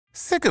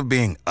Sick of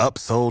being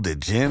upsold at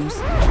gyms?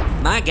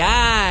 My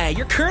guy,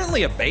 you're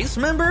currently a base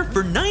member?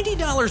 For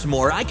 $90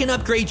 more, I can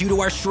upgrade you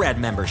to our Shred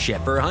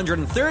membership. For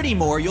 $130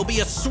 more, you'll be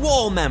a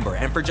Swole member.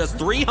 And for just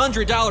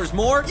 $300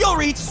 more, you'll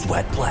reach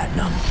Sweat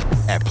Platinum.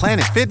 At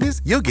Planet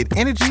Fitness, you'll get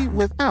energy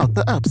without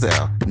the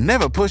upsell.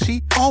 Never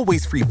pushy,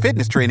 always free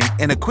fitness training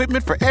and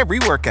equipment for every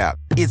workout.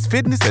 It's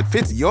fitness that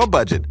fits your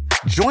budget.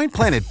 Join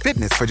Planet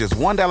Fitness for just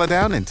 $1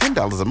 down and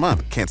 $10 a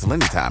month. Cancel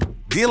anytime.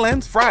 Deal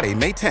ends Friday,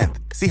 May 10th.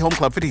 See Home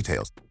Club for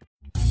details.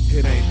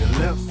 It ain't the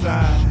left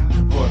side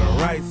or the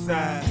right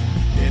side,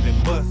 and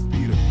it must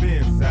be the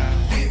fin side.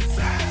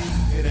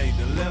 It ain't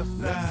the left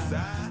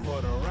side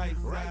or the right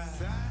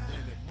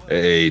side.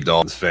 Hey,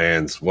 Dolphins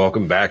fans.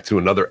 Welcome back to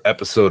another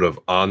episode of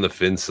On the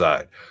Fin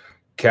Side.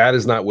 Kat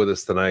is not with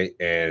us tonight,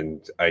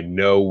 and I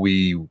know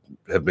we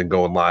have been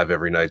going live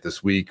every night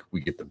this week. We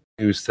get the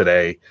news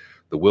today,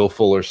 the Will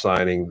Fuller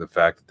signing, the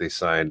fact that they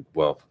signed,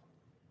 well,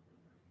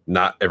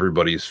 not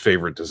everybody's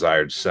favorite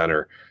desired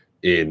center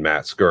in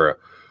Matt Skura.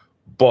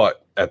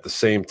 But at the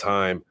same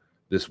time,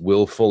 this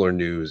Will Fuller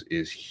news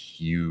is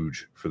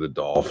huge for the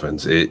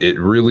Dolphins. It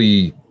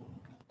really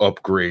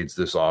upgrades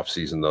this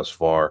offseason thus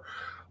far.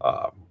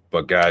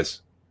 But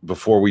guys,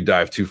 before we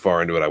dive too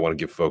far into it, I want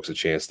to give folks a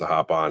chance to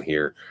hop on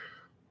here.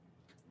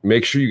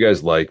 Make sure you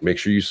guys make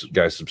sure you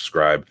guys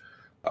subscribe.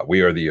 We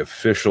are the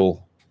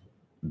official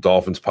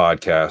Dolphins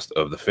podcast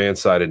of the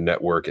Fansided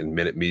Network and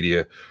Minute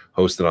Media,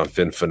 hosted on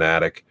Fin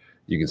Fanatic.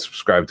 You can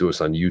subscribe to us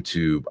on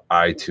YouTube,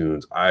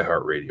 iTunes,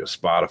 iHeartRadio,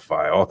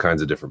 Spotify, all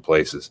kinds of different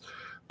places.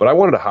 But I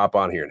wanted to hop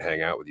on here and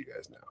hang out with you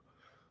guys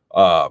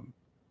now.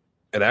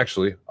 And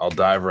actually, I'll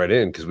dive right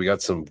in because we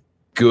got some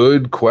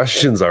good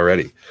questions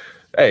already.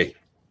 Hey,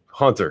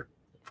 Hunter,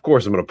 of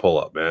course I'm going to pull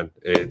up, man.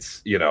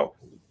 It's,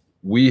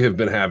 we have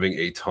been having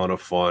a ton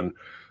of fun,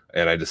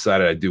 and I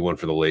decided I'd do one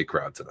for the late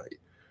crowd tonight.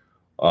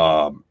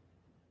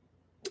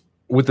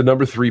 With the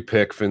number 3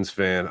 pick, Fins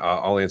fan,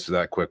 I'll answer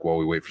that quick while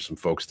we wait for some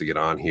folks to get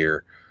on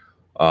here.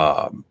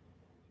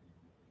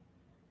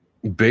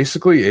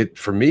 Basically,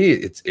 for me,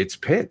 it's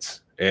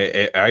Pitts.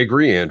 I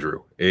agree,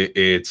 Andrew.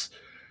 It's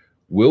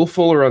Will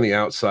Fuller on the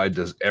outside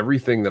does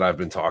everything that I've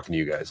been talking to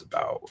you guys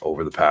about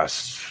over the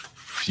past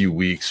few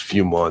weeks,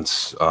 few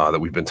months,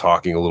 that we've been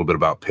talking a little bit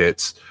about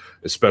Pitts,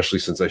 especially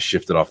since I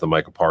shifted off the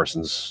Micah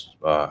Parsons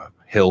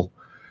hill.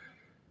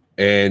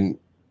 And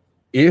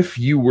if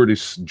you were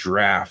to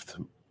draft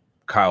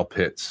Kyle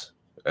Pitts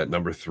at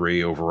number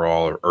 3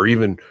 overall, or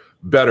even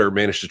better,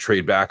 manage to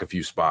trade back a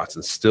few spots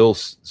and still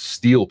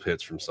steal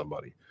Pitts from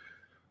somebody,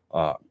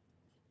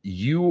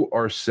 you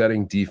are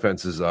setting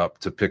defenses up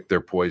to pick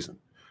their poison.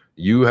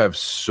 You have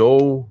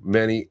so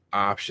many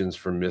options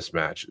for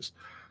mismatches.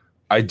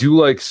 I do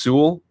like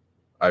Sewell.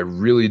 I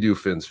really do,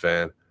 Fins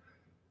fan.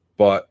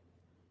 But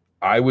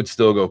I would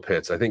still go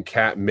Pitts. I think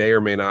Kat may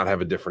or may not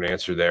have a different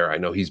answer there. I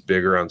know he's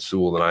bigger on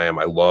Sewell than I am.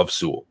 I love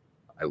Sewell.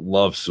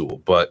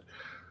 But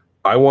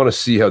I want to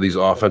see how these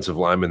offensive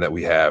linemen that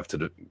we have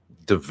to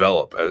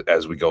develop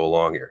as we go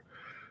along here.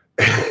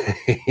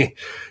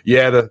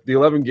 Yeah, the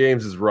 11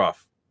 games is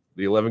rough.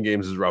 The 11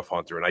 games is rough,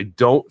 Hunter. And I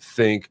don't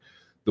think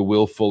the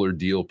Will Fuller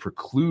deal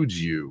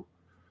precludes you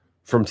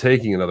from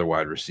taking another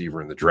wide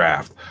receiver in the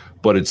draft,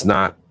 but it's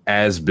not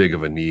as big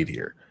of a need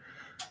here.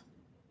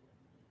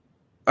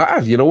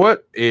 You know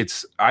what?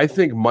 I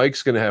think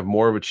Mike's going to have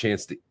more of a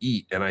chance to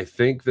eat, and I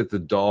think that the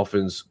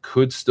Dolphins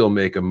could still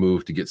make a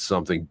move to get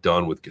something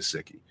done with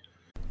Gesicki.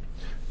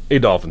 Hey,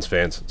 Dolphins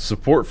fans.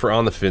 Support for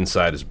On the Fin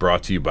Side is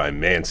brought to you by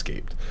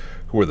Manscaped,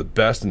 who are the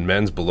best in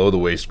men's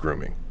below-the-waist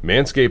grooming.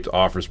 Manscaped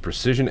offers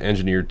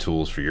precision-engineered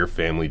tools for your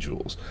family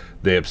jewels.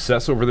 They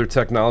obsess over their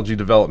technology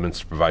developments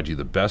to provide you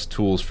the best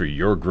tools for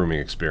your grooming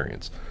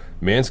experience.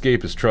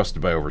 Manscaped is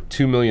trusted by over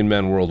 2 million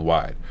men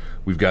worldwide.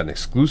 We've got an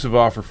exclusive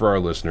offer for our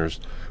listeners,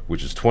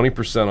 which is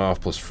 20%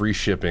 off plus free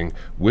shipping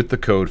with the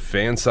code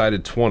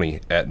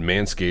FANSIDED20 at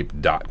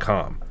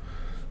manscaped.com.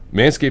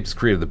 Manscaped has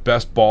created the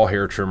best ball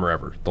hair trimmer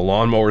ever, the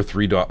Lawnmower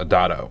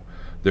 3.0.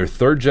 Their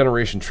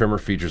third-generation trimmer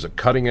features a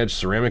cutting-edge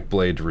ceramic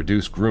blade to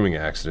reduce grooming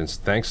accidents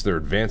thanks to their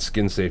advanced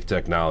skin-safe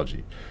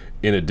technology.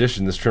 In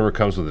addition, this trimmer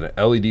comes with an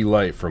LED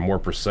light for a more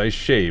precise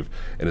shave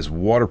and is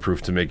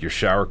waterproof to make your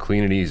shower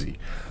clean and easy.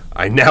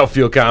 I now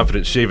feel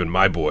confident shaving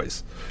my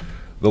boys.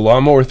 The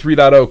Lawnmower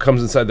 3.0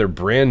 comes inside their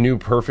brand new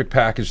Perfect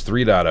Package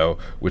 3.0,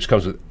 which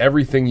comes with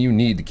everything you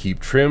need to keep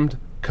trimmed,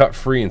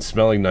 cut-free, and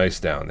smelling nice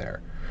down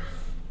there.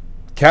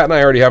 Kat and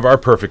I already have our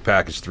Perfect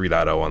Package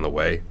 3.0 on the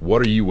way.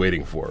 What are you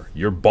waiting for?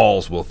 Your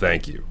balls will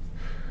thank you.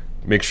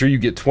 Make sure you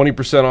get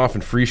 20% off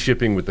and free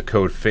shipping with the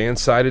code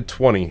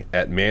FANSIDED20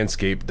 at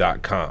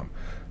manscaped.com.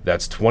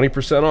 That's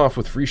 20% off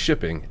with free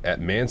shipping at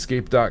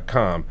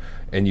manscaped.com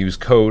and use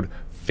code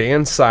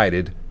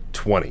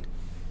FANSIDED20.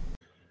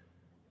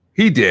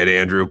 He did,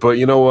 Andrew, but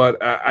you know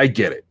what? I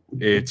get it.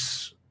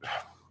 It's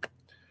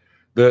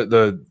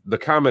the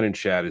comment in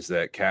chat is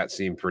that Kat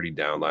seemed pretty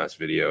down last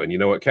video, and you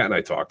know what? Kat and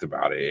I talked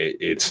about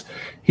it.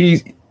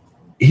 He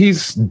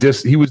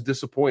was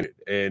disappointed,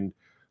 and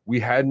we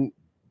hadn't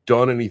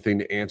done anything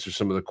to answer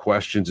some of the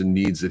questions and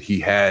needs that he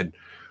had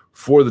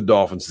for the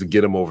Dolphins to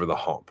get him over the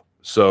hump.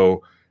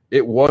 So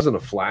it wasn't a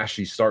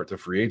flashy start to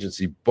free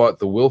agency, but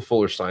the Will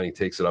Fuller signing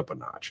takes it up a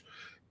notch.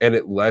 And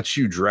it lets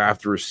you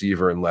draft a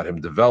receiver and let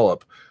him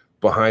develop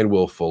behind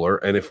Will Fuller.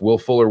 And if Will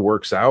Fuller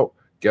works out,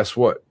 guess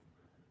what?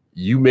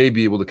 You may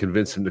be able to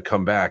convince him to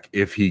come back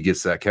if he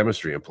gets that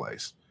chemistry in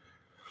place.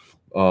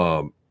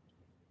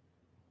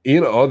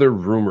 In other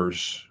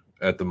rumors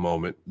at the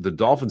moment, the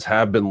Dolphins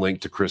have been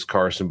linked to Chris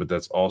Carson, but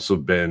that's also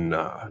been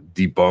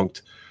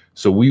debunked.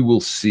 So we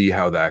will see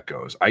how that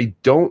goes. I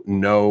don't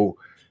know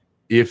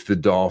if the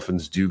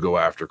Dolphins do go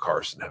after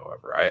Carson,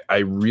 however. I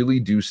really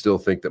do still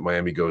think that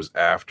Miami goes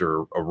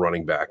after a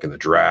running back in the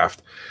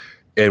draft.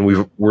 And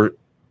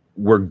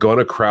we're going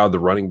to crowd the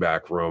running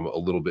back room a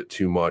little bit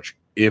too much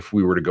if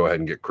we were to go ahead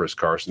and get Chris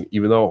Carson,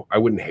 even though I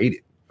wouldn't hate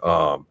it.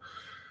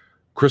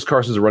 Chris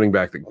Carson's a running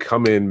back that can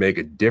come in, make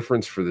a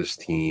difference for this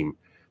team,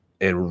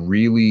 and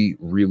really,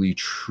 really,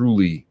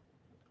 truly,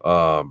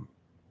 upgrade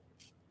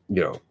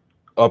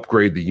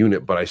the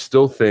unit. But I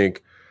still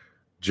think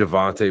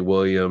Javonte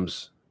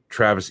Williams,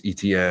 Travis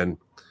Etienne,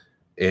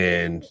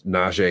 and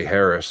Najee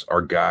Harris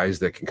are guys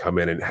that can come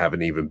in and have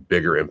an even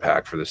bigger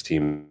impact for this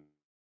team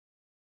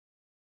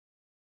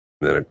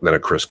than a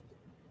Chris.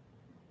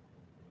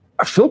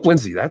 Philip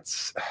Lindsay,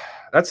 that's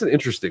an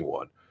interesting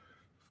one.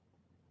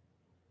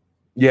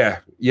 Yeah,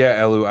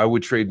 Elu, I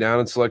would trade down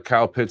and select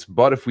Kyle Pitts,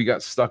 but if we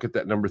got stuck at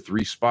that number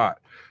 3 spot,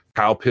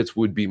 Kyle Pitts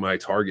would be my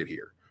target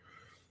here.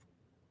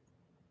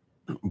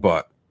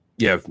 But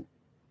yeah,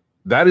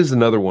 that is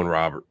another one,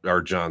 Robert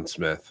or John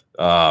Smith.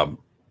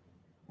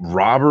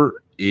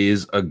 Robert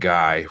is a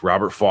guy,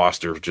 Robert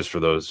Foster, just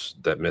for those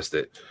that missed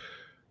it.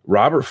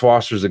 Robert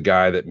Foster is a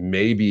guy that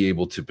may be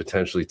able to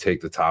potentially take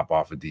the top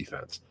off of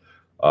defense.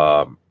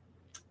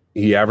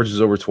 He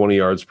averages over 20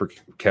 yards per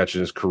catch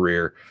in his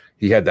career.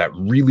 He had that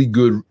really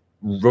good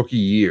rookie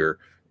year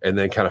and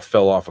then kind of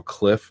fell off a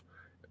cliff.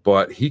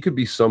 But he could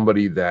be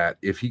somebody that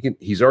if he can,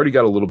 he's already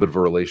got a little bit of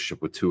a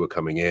relationship with Tua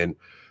coming in,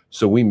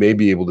 so we may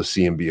be able to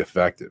see him be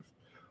effective.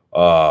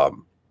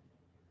 Andrew,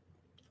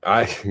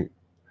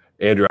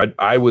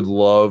 I would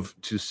love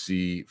to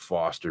see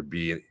Foster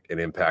be an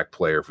impact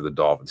player for the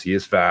Dolphins. He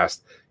is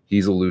fast,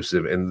 he's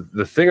elusive, and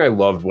the thing I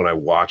loved when I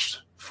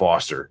watched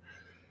Foster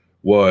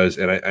was,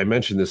 and I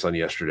mentioned this on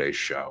yesterday's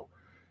show,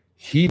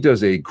 he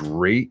does a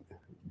great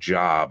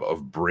job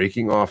of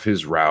breaking off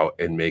his route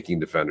and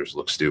making defenders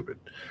look stupid.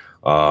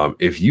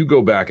 If you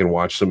go back and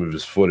watch some of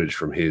his footage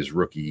from his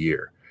rookie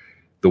year,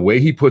 the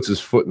way he puts his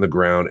foot in the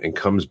ground and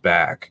comes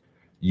back,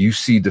 you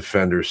see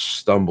defenders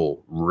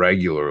stumble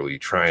regularly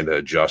trying to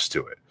adjust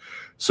to it.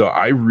 So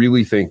I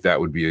really think that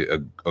would be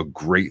a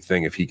great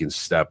thing if he can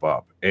step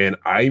up. And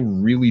I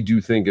really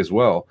do think as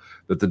well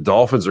that the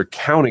Dolphins are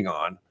counting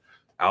on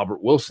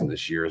Albert Wilson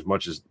this year, as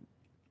much as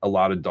a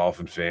lot of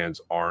Dolphin fans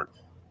aren't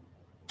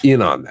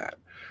in on that.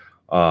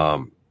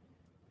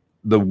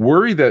 The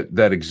worry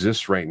that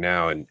exists right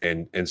now,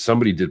 and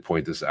somebody did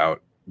point this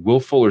out, Will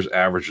Fuller's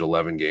averaged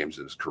 11 games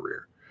in his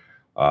career.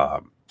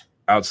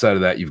 Outside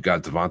of that, you've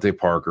got Devontae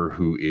Parker,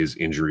 who is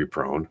injury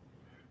prone.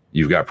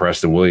 You've got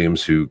Preston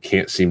Williams, who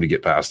can't seem to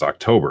get past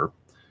October.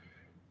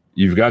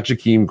 You've got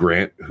Jakeem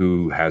Grant,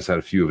 who has had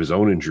a few of his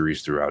own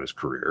injuries throughout his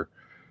career.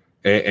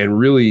 And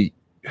really,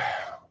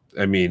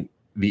 I mean,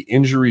 the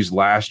injuries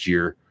last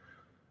year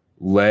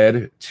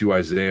led to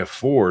Isaiah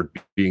Ford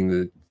being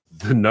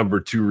the number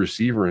 2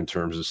 receiver in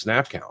terms of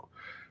snap count.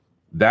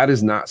 That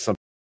is not something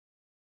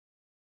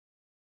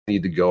you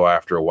need to go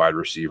after a wide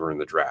receiver in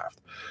the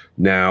draft.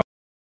 Now,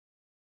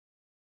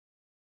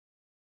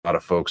 a lot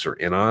of folks are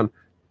in on,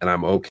 and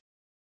I'm okay.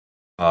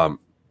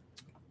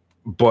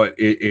 But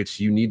it's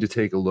you need to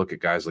take a look at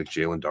guys like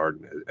Jalen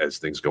Darden as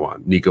things go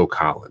on. Nico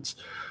Collins.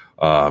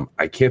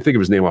 I can't think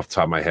of his name off the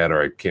top of my head,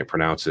 or I can't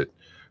pronounce it.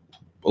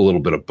 A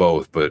little bit of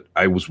both, but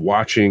I was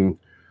watching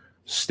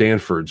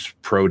Stanford's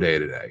pro day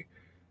today,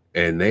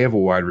 and they have a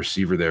wide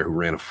receiver there who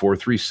ran a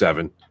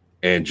 4.37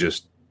 and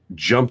just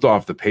jumped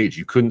off the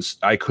page.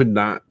 I could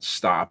not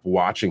stop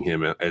watching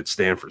him at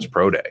Stanford's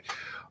pro day.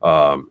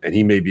 And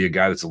he may be a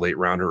guy that's a late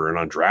rounder or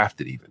an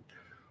undrafted even.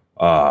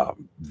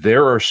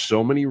 There are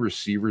so many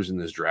receivers in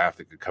this draft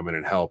that could come in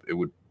and help.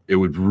 It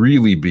would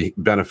really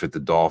benefit the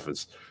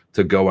Dolphins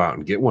to go out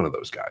and get one of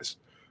those guys.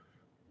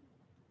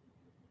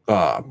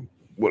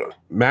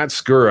 Matt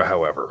Skura,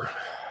 however,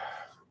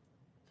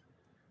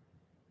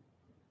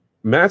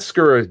 Matt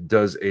Skura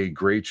does a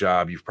great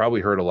job. You've probably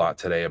heard a lot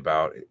today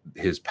about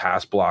his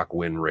pass block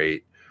win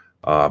rate.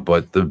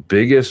 But the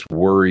biggest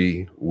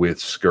worry with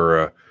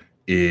Skura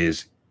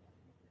is,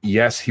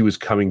 yes, he was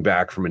coming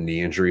back from a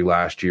knee injury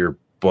last year,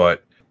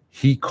 but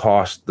he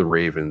cost the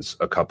Ravens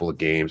a couple of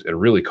games and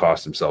really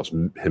cost himself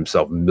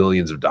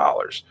millions of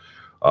dollars.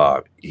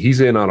 He's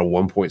in on a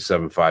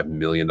 $1.75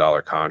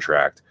 million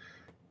contract,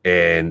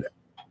 and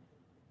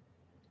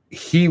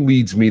he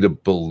leads me to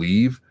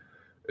believe,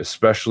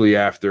 especially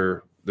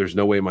after there's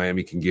no way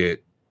Miami can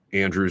get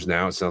Andrews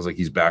now. It sounds like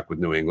he's back with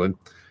New England,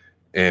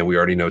 and we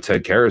already know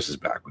Ted Karras is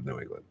back with New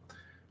England.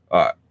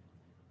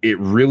 it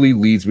really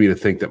leads me to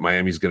think that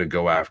Miami's going to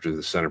go after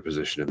the center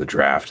position in the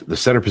draft. The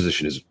center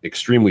position is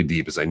extremely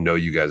deep, as I know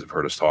you guys have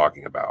heard us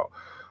talking about.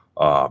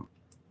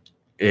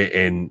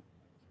 And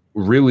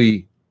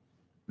really,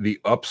 the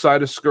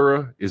upside of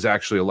Skura is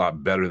actually a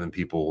lot better than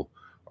people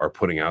are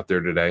putting out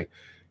there today.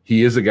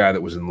 He is a guy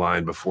that was in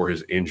line before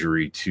his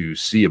injury to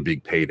see a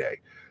big payday.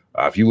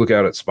 If you look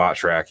out at Spot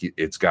Track,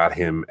 it's got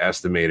him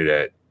estimated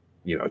at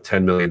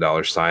 $10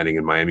 million signing,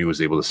 and Miami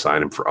was able to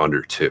sign him for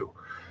under $2 million.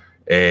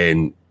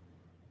 And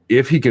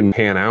if he can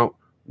pan out,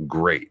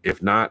 great.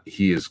 If not,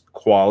 he is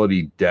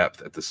quality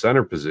depth at the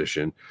center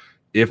position.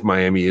 If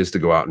Miami is to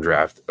go out and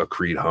draft a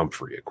Creed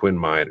Humphrey, a Quinn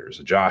Miners,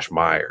 a Josh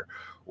Meyer,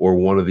 or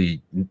one of the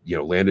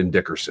Landon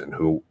Dickerson,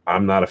 who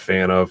I'm not a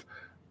fan of.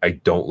 I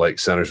don't like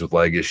centers with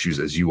leg issues,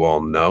 as you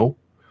all know.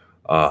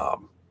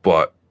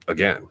 But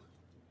again,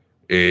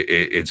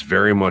 it's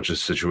very much a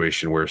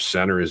situation where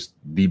center is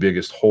the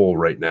biggest hole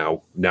right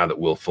now that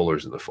Will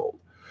Fuller's in the fold.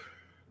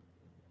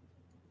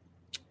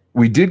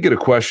 We did get a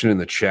question in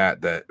the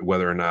chat that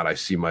whether or not I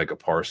see Micah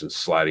Parsons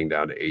sliding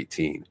down to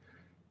 18.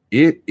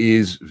 It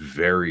is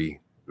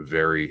very,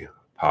 very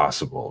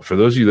possible. For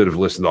those of you that have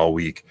listened all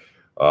week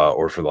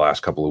or for the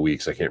last couple of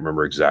weeks, I can't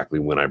remember exactly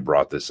when I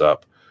brought this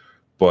up,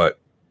 but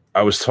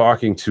I was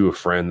talking to a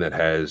friend that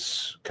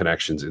has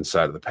connections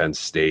inside of the Penn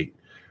State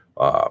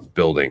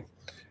building,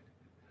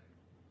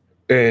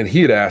 and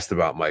he had asked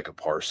about Micah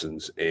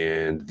Parsons,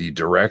 and the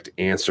direct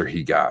answer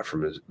he got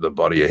from the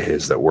buddy of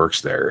his that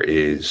works there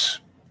is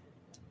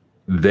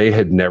they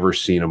had never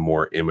seen a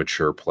more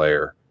immature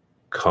player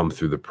come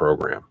through the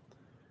program,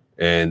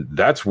 and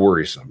that's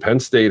worrisome. Penn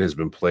State has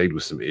been plagued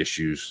with some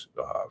issues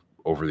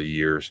over the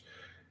years,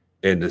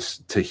 and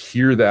to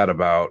hear that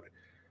about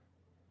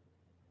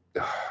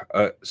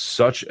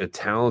such a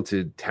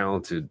talented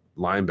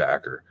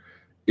linebacker,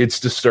 it's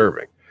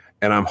disturbing.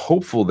 And I'm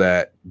hopeful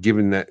that,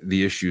 given that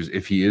the issues,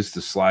 if he is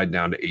to slide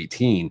down to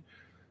 18,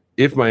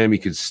 if Miami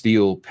could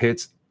steal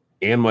Pitts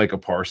and Micah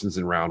Parsons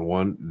in round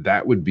 1,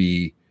 that would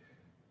be,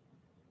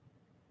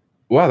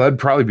 well, that'd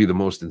probably be the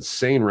most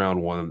insane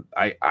round 1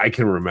 I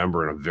can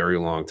remember in a very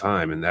long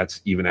time. And that's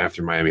even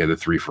after Miami had the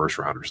 3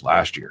 first-rounders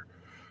last year.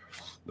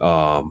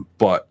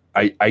 But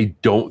I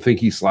don't think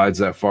he slides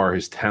that far.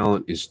 His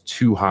talent is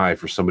too high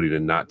for somebody to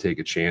not take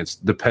a chance,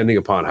 depending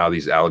upon how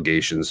these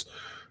allegations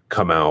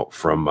come out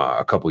from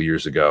a couple of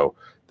years ago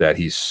that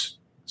he's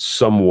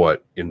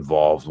somewhat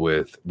involved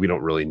with. We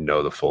don't really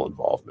know the full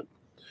involvement.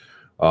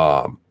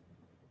 Yeah,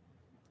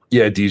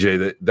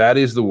 DJ, that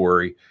is the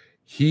worry.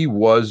 He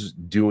was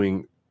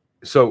doing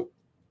so.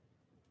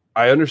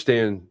 I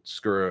understand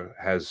Skura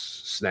has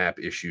snap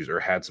issues or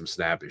had some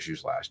snap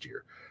issues last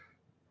year.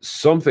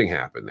 Something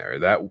happened there.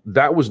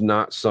 That was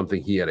not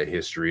something he had a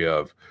history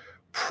of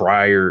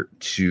prior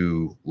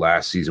to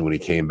last season when he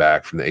came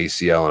back from the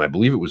ACL, and I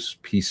believe it was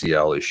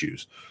PCL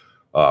issues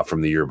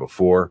from the year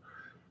before.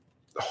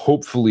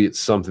 Hopefully it's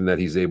something that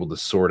he's able to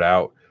sort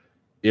out.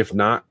 If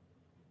not,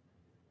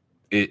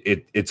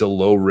 it's a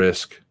low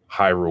risk,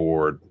 high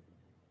reward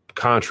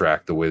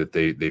contract, the way that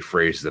they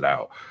phrased it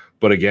out.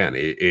 But again,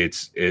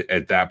 it's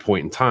at that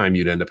point in time,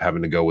 you'd end up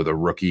having to go with a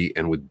rookie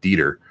and with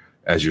Dieter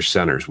as your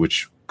centers,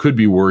 which could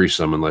be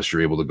worrisome unless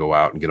you're able to go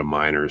out and get a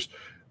Miners,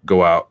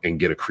 go out and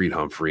get a Creed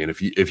Humphrey. And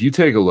if you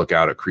take a look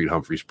out at Creed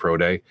Humphrey's pro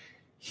day,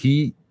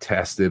 he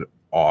tested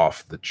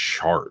off the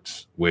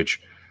charts,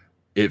 which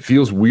it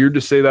feels weird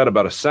to say that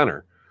about a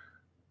center,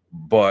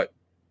 but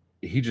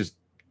he just,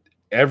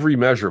 every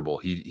measurable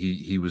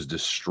he was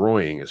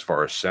destroying as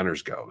far as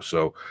centers go.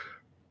 So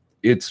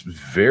it's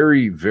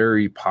very,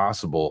 very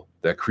possible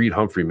that Creed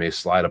Humphrey may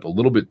slide up a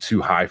little bit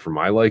too high for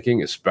my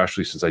liking,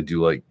 especially since I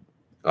do like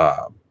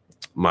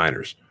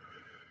Miners.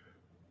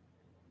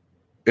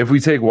 If we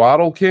take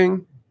Waddle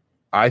King,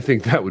 I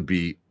think that would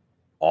be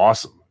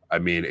awesome. I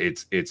mean,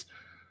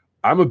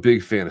 I'm a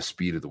big fan of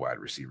speed at the wide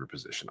receiver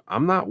position.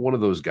 I'm not one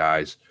of those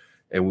guys,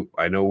 and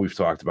I know we've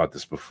talked about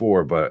this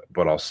before, but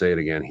I'll say it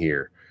again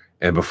here.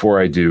 And before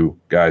I do,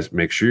 guys,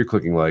 make sure you're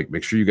clicking like,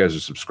 make sure you guys are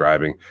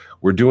subscribing.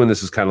 We're doing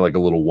this as kind of like a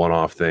little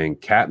one-off thing.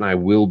 Kat and I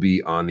will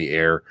be on the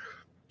air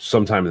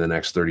sometime in the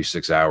next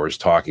 36 hours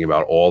talking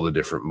about all the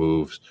different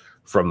moves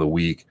from the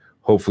week,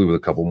 hopefully with a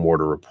couple more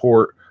to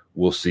report.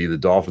 We'll see. The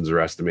Dolphins are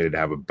estimated to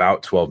have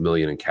about $12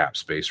 million in cap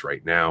space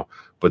right now,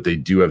 but they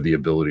do have the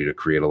ability to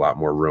create a lot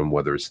more room,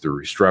 whether it's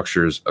through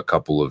restructures, a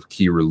couple of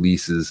key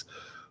releases,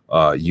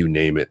 you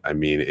name it. I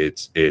mean,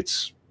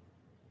 it's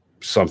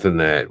something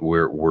that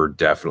we're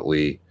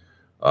definitely,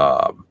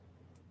 we're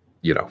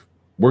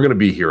going to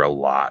be here a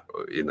lot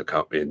in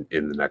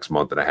the next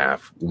month and a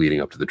half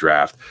leading up to the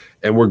draft,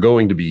 and we're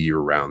going to be year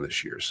round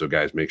this year. So,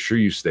 guys, make sure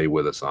you stay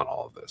with us on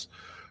all of this.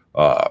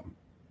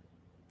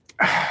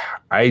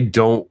 I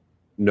don't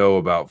know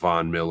about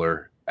Von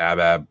Miller,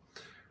 Abab.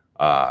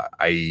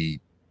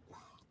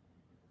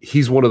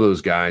 He's one of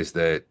those guys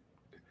that,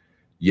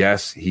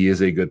 yes, he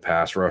is a good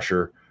pass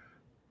rusher,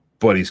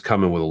 but he's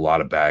coming with a lot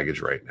of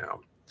baggage right now.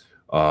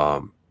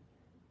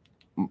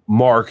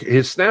 Mark,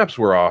 his snaps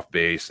were off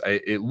base.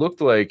 It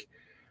looked like,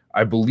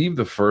 I believe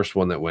the first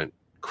one that went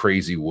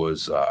crazy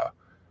was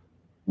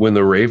when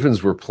the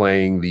Ravens were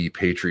playing the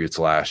Patriots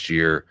last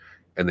year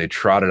and they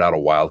trotted out a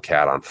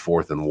wildcat on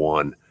 4th and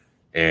 1,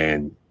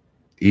 and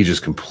he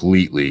just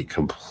completely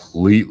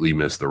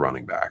missed the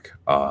running back.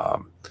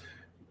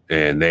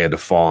 And they had to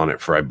fall on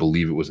it for, I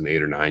believe it was an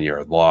 8 or 9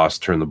 yard loss,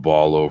 turned the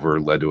ball over,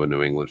 led to a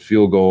New England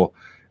field goal,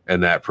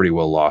 and that pretty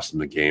well lost him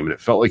the game. And it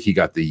felt like he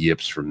got the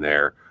yips from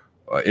there.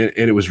 And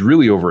it was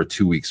really over a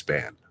 2-week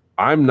span.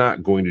 I'm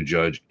not going to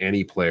judge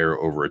any player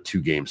over a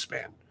 2-game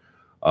span.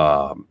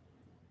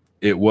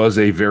 It was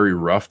a very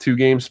rough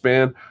 2-game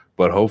span,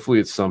 but hopefully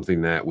it's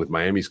something that with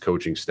Miami's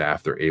coaching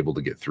staff, they're able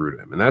to get through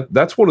to him. And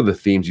that's one of the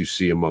themes you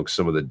see amongst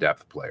some of the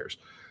depth players.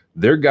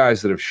 They're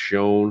guys that have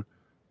shown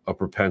a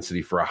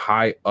propensity for a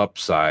high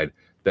upside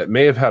that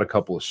may have had a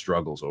couple of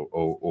struggles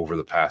over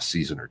the past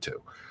season or two.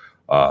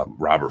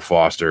 Robert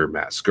Foster,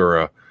 Matt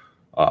Skura,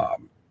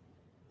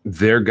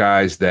 they're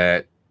guys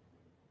that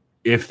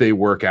if they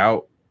work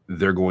out,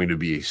 they're going to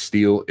be a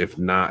steal. If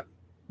not,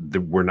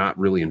 we're not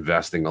really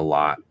investing a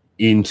lot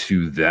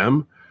into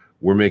them.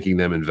 We're making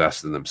them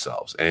invest in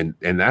themselves. And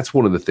that's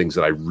one of the things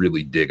that I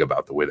really dig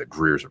about the way that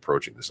Grier's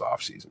approaching this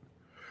offseason.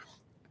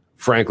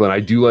 Franklin, I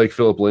do like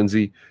Philip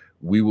Lindsay.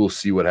 We will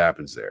see what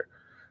happens there.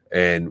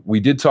 And we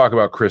did talk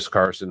about Chris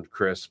Carson,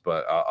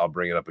 but I'll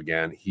bring it up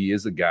again. He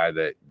is a guy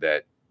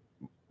that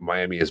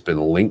Miami has been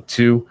linked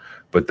to,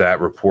 but that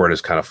report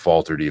has kind of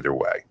faltered either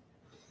way.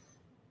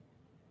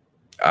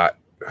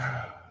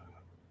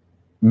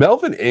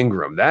 Melvin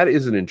Ingram, that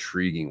is an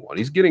intriguing one.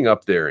 He's getting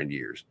up there in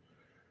years.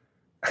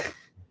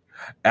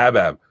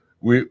 Abab,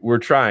 we're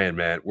trying,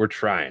 man. We're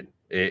trying.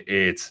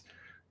 It's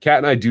Kat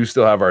and I do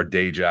still have our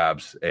day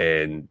jobs,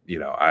 and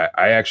I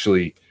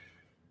actually.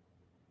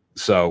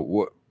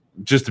 So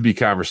just to be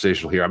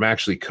conversational here, I'm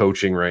actually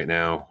coaching right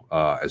now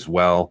as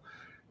well,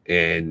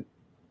 and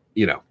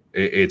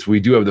we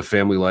do have the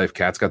family life.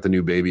 Kat's got the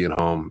new baby at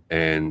home,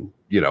 and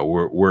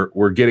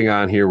we're getting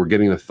on here. We're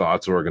getting the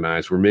thoughts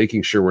organized. We're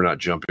making sure we're not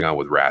jumping on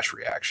with rash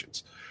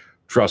reactions.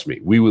 Trust me,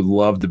 we would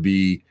love to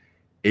be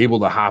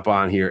able to hop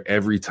on here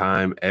every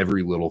time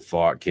every little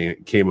thought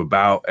came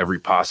about,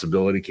 every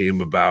possibility came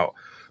about.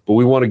 But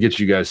we want to get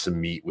you guys some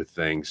meat with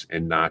things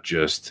and not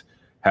just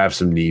have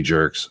some knee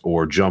jerks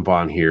or jump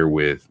on here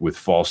with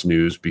false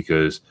news,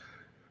 because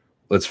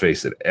let's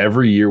face it,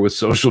 every year with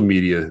social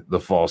media, the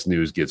false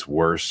news gets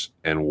worse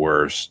and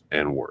worse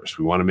and worse.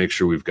 We want to make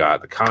sure we've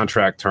got the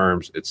contract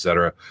terms,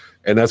 etc.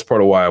 And that's part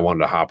of why I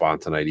wanted to hop on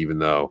tonight, even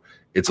though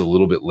it's a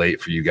little bit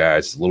late for you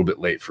guys, it's a little bit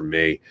late for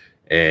me.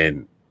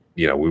 And,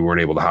 we weren't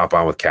able to hop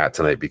on with Kat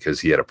tonight because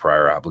he had a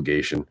prior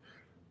obligation.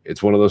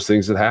 It's one of those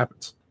things that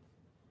happens.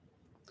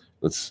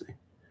 Let's see.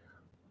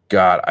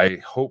 God, I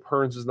hope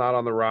Hearns is not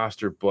on the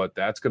roster, but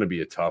that's going to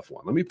be a tough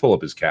one. Let me pull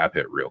up his cap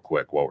hit real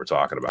quick while we're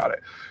talking about it,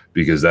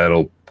 because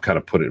that'll kind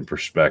of put it in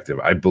perspective.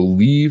 I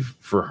believe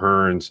for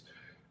Hearns,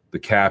 the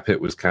cap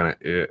hit was kind of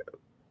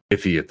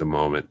iffy at the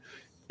moment.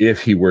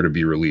 If he were to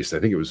be released,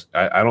 I think it was.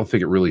 I don't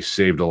think it really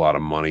saved a lot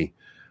of money,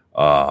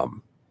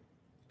 and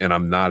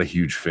I'm not a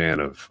huge fan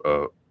of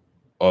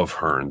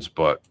Hearns,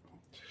 but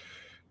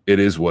it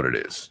is what it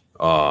is.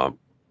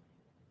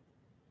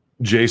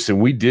 Jason,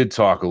 we did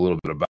talk a little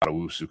bit about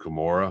Owusu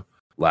Kamara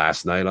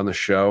last night on the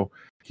show.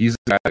 He's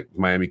a guy that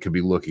Miami could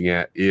be looking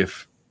at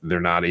if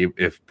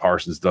if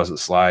Parsons doesn't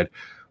slide.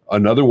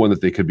 Another one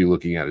that they could be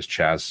looking at is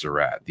Chaz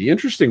Surratt. The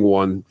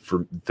interesting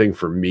thing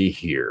for me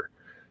here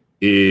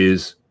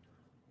is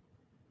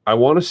I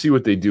want to see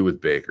what they do with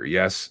Baker.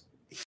 Yes,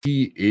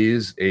 he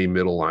is a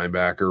middle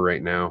linebacker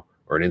right now,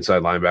 or an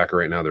inside linebacker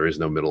right now. There is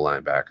no middle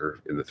linebacker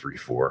in the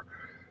 3-4.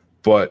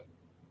 But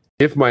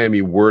if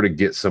Miami were to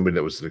get somebody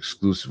that was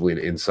exclusively an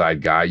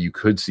inside guy, you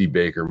could see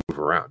Baker move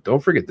around. Don't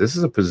forget, this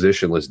is a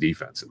positionless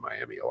defense in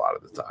Miami a lot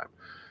of the time.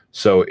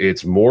 So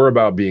it's more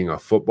about being a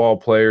football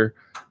player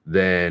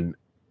than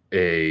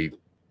a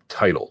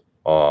title.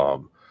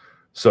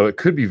 So it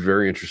could be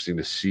very interesting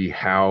to see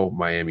how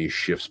Miami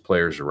shifts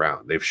players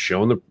around. They've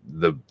shown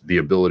the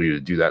ability to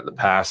do that in the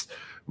past,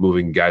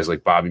 moving guys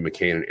like Bobby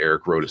McCain and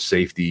Eric Rowe to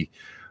safety,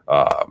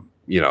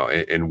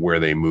 and where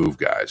they move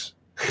guys.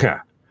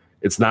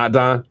 It's not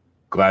Don.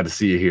 Glad to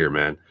see you here,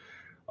 man.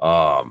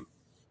 Oh,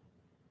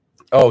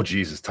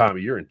 Jesus,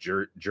 Tommy, you're in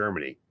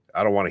Germany.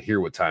 I don't want to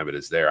hear what time it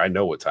is there. I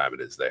know what time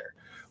it is there.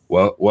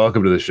 Well,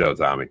 welcome to the show,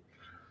 Tommy.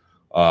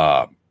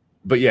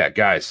 But yeah,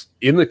 guys,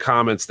 in the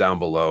comments down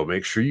below,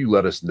 make sure you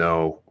let us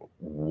know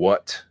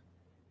what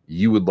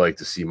you would like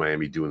to see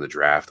Miami do in the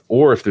draft,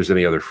 or if there's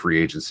any other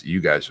free agents that you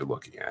guys are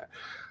looking at.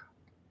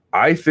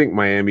 I think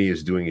Miami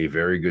is doing a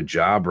very good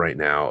job right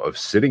now of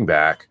sitting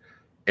back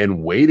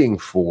and waiting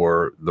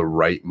for the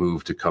right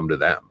move to come to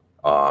them.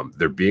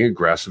 They're being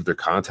aggressive. They're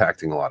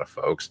contacting a lot of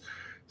folks,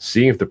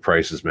 seeing if the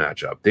prices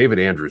match up. David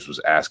Andrews was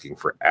asking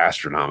for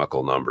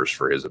astronomical numbers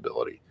for his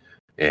ability,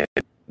 and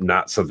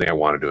not something I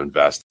wanted to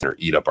invest in or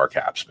eat up our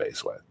cap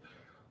space with.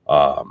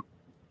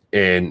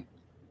 And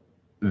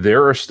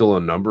there are still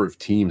a number of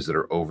teams that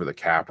are over the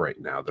cap right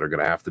now that are going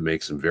to have to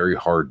make some very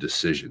hard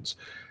decisions.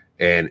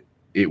 And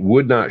it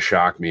would not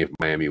shock me if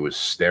Miami was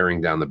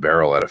staring down the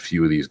barrel at a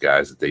few of these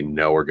guys that they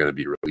know are going to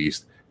be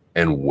released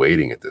and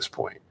waiting at this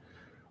point.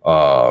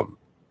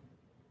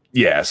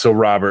 Yeah, so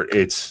Robert,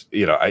 it's,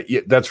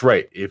 that's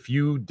right. If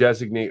you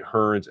designate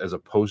Hearns as a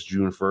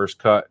post-June 1st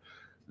cut,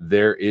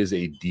 there is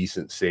a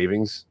decent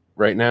savings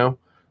right now.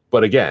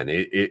 But again,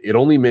 it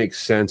only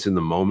makes sense in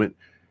the moment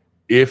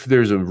if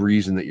there's a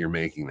reason that you're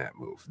making that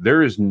move.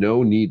 There is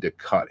no need to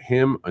cut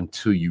him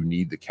until you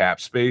need the cap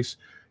space,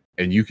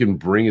 and you can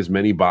bring as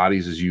many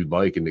bodies as you'd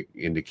like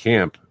into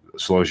camp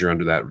as long as you're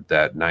under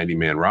that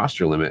 90-man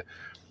roster limit.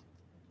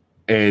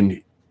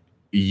 And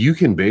you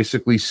can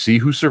basically see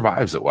who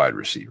survives at wide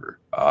receiver.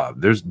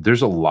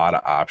 There's a lot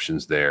of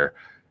options there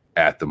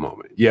at the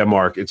moment. Yeah,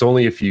 Mark, it's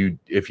only if you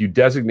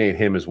designate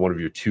him as one of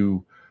your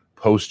 2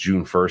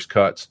 post-June 1st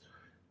cuts,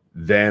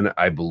 then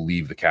I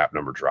believe the cap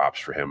number drops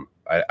for him.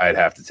 I'd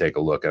have to take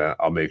a look, and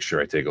I'll make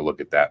sure I take a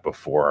look at that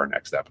before our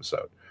next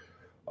episode.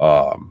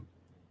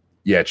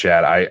 Yeah,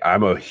 Chad,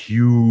 I'm a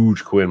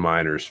huge Quinn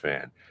Miners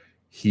fan.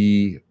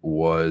 He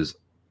was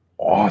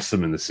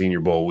awesome in the Senior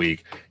Bowl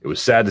week. It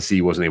was sad to see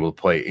he wasn't able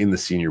to play in the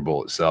Senior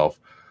Bowl itself.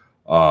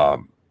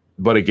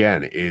 But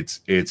again,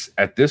 it's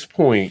at this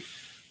point,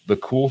 the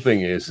cool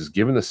thing is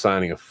given the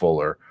signing of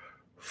Fuller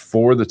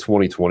for the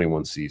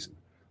 2021 season,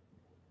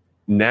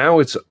 now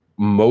it's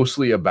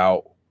mostly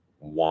about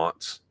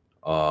wants.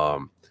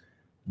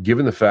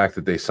 Given the fact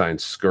that they signed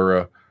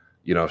Skura,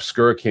 if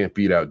Skura can't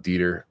beat out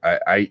Dieter,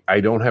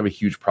 I don't have a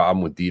huge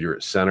problem with Dieter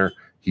at center.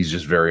 He's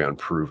just very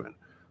unproven.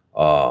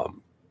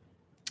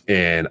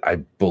 And I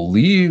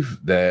believe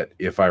that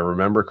if I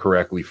remember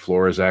correctly,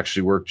 Flores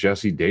actually worked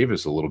Jesse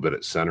Davis a little bit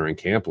at center in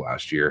camp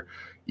last year,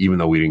 even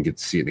though we didn't get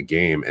to see it in a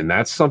game. And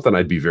that's something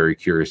I'd be very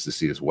curious to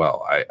see as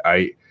well.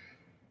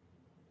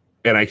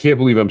 And I can't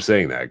believe I'm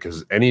saying that,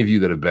 because any of you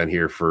that have been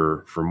here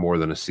for more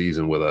than a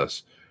season with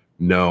us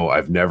know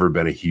I've never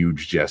been a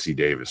huge Jesse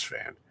Davis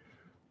fan.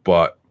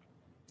 But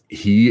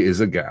he is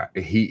a guy,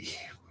 he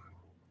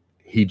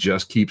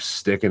just keeps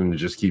sticking and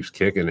just keeps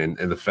kicking. And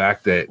the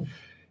fact that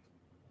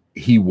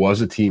he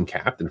was a team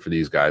captain for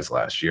these guys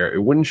last year, it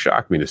wouldn't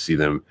shock me to see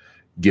them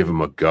give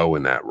him a go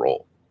in that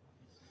role.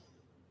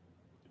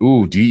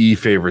 Ooh, DE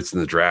favorites in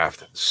the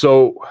draft.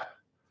 So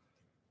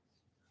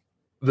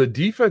the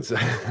defense,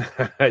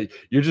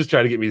 you're just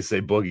trying to get me to say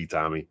Boogie,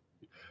 Tommy.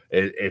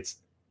 It's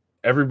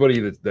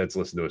everybody that's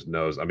listened to us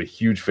knows I'm a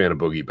huge fan of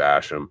Boogie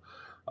Basham.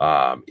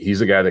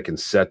 He's a guy that can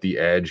set the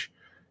edge,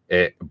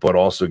 but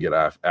also get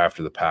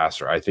after the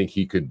passer. I think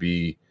he could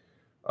be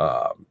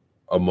a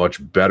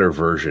much better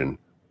version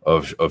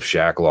of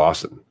Shaq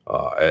Lawson,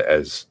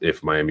 as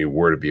if Miami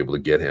were to be able to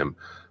get him.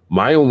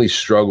 My only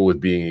struggle with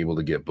being able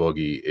to get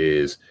Boogie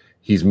is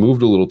he's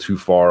moved a little too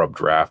far up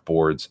draft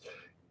boards,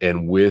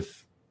 and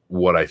with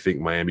what I think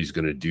Miami's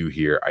going to do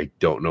here, I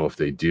don't know if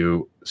they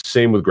do.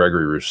 Same with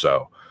Gregory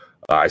Rousseau.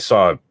 I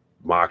saw a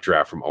mock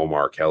draft from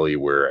Omar Kelly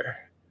where,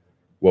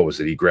 what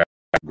was it? He grabbed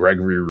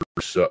Gregory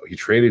Rousseau. He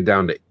traded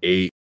down to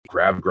 8,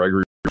 grabbed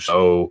Gregory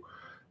Rousseau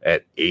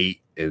at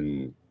 8,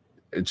 and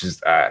it's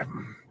just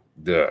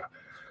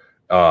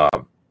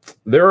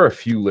there are a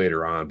few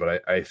later on,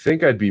 but I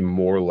think I'd be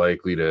more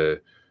likely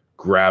to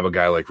grab a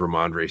guy like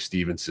Ramondre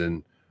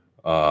Stevenson,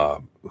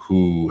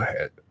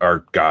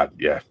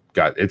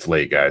 it's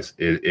late, guys.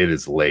 It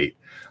is late.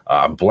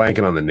 I'm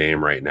blanking on the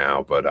name right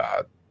now, but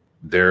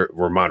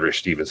Ramondre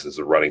Stevenson is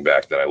a running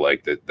back that I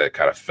like that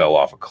kind of fell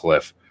off a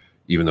cliff,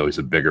 even though he's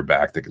a bigger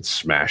back that can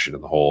smash it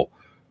in the hole.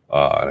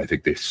 And I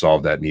think they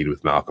solved that need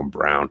with Malcolm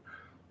Brown.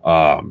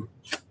 Hamilcar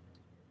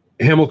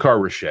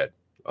Rashed.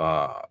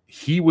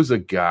 He was a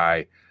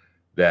guy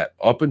that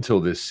up until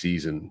this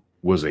season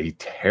was a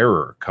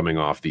terror coming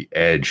off the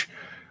edge,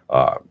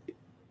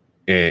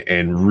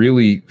 and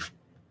really,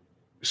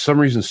 some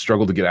reason,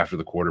 struggled to get after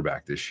the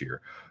quarterback this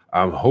year.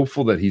 I'm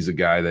hopeful that he's a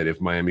guy that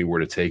if Miami were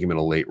to take him in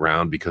a late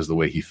round because of the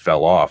way he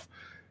fell off,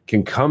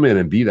 can come in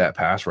and be that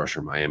pass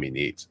rusher Miami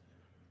needs.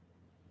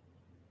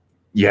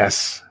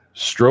 Yes,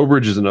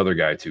 Strobridge is another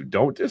guy too.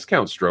 Don't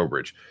discount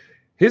Strobridge.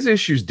 His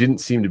issues didn't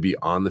seem to be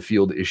on the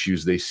field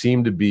issues. They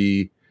seem to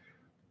be,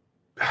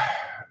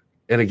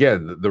 and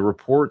again, the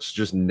reports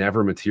just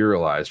never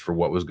materialized for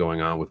what was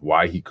going on with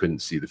why he couldn't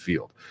see the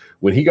field.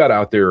 When he got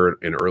out there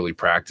in early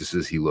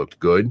practices, he looked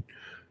good.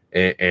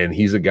 And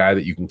he's a guy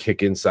that you can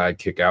kick inside,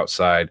 kick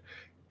outside.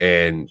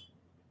 And,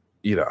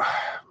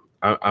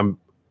 I'm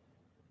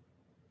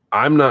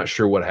not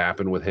sure what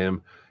happened with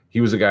him.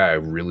 He was a guy I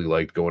really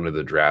liked going to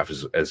the draft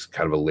as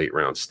kind of a late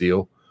round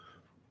steal.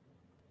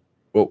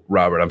 Well,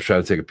 Robert, I'm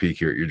trying to take a peek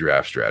here at your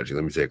draft strategy.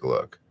 Let me take a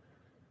look.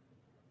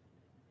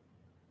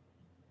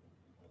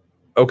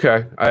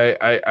 Okay,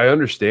 I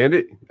understand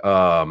it.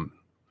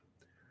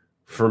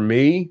 For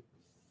me,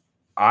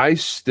 I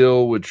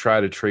still would try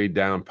to trade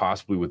down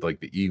possibly with like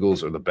the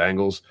Eagles or the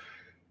Bengals.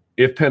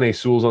 If Penei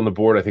Sewell's on the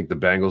board, I think the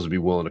Bengals would be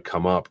willing to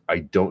come up. I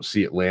don't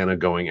see Atlanta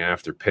going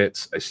after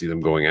Pitts. I see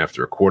them going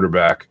after a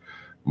quarterback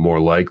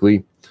more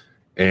likely.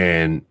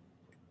 And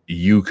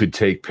you could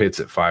take Pitts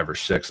at 5 or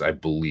 6, I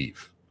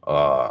believe.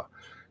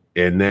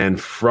 And then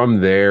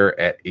from there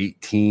at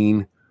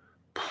 18,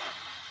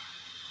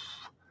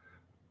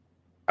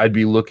 I'd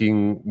be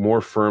looking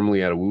more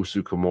firmly at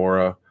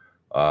Owusu-Kamara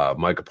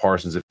Micah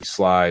Parsons if he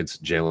slides,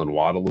 Jalen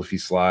Waddle if he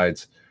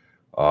slides.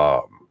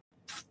 And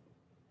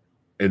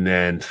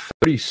then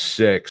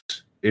 36,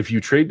 if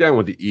you trade down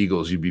with the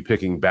Eagles, you'd be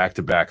picking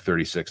back-to-back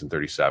 36 and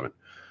 37.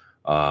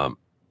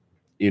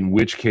 In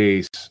which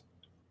case,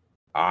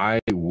 I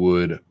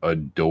would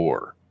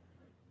adore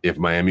if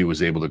Miami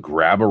was able to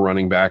grab a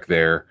running back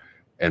there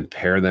and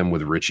pair them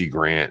with Richie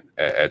Grant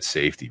at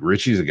safety.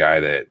 Richie's a guy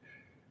that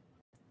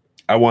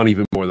I want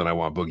even more than I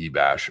want Boogie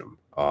Basham.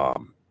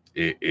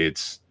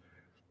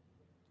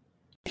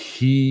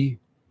 He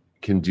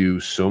can do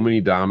so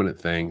many dominant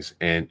things,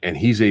 and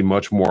he's a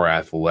much more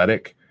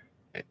athletic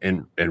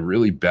and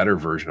really better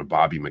version of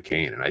Bobby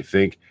McCain. And I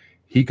think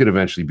he could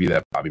eventually be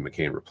that Bobby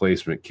McCain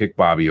replacement, kick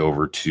Bobby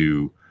over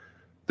to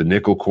the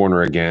nickel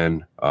corner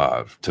again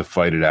to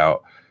fight it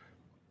out,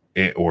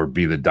 or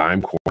be the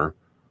dime corner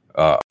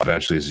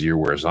eventually as the year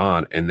wears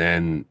on. And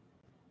then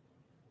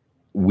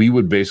we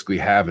would basically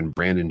have in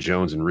Brandon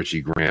Jones and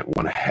Richie Grant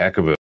one heck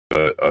of a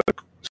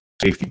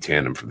safety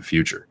tandem for the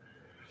future.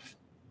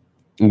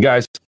 And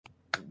guys,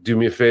 do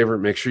me a favor,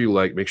 make sure you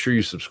like, make sure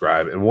you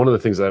subscribe. And one of the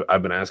things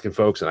I've been asking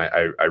folks, and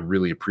I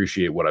really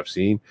appreciate what I've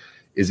seen,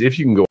 is if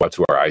you can go out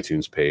to our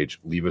iTunes page,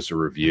 leave us a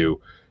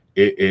review.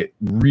 It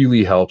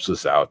really helps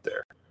us out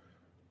there.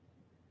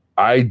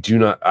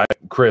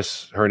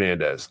 Chris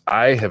Hernandez,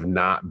 I have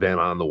not been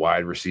on the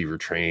wide receiver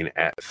train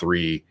at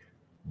 3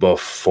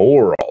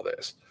 before all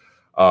this.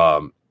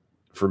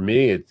 For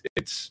me,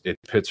 it's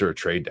Pitts or a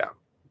trade down.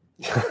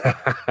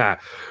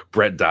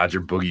 Brett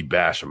Dodger, Boogie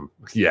Basham.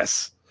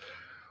 Yes.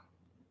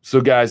 So,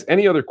 guys,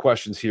 any other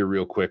questions here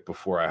real quick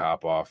before I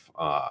hop off?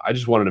 I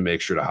just wanted to make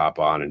sure to hop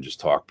on and just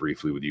talk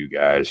briefly with you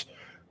guys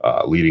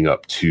leading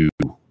up to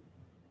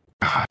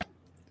God.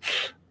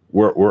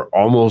 We're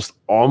almost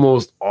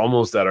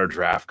at our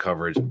draft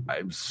coverage.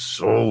 I'm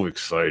so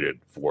excited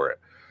for it.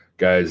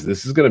 Guys,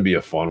 this is going to be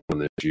a fun one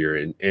this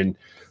year. And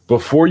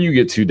before you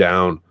get too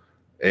down,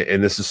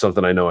 and this is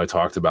something I know I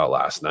talked about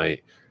last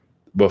night,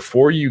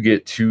 before you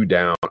get too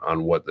down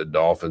on what the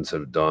Dolphins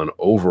have done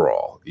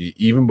overall,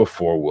 even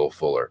before Will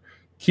Fuller,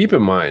 keep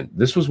in mind,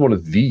 this was one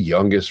of the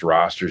youngest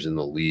rosters in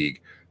the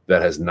league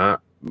that has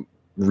not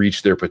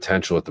reached their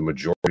potential at the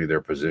majority of their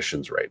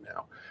positions right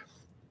now.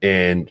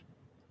 And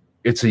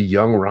it's a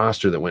young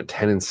roster that went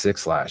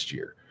 10-6 last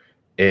year.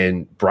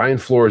 And Brian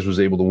Flores was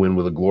able to win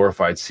with a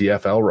glorified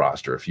CFL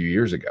roster a few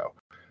years ago.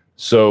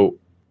 So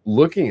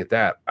looking at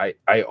that,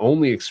 I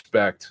only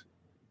expect,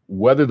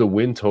 whether the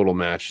win total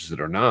matches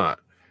it or not,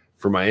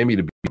 for Miami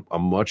to be a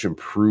much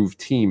improved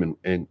team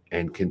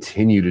and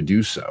continue to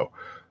do so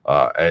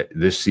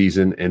this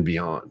season and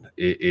beyond.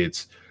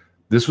 This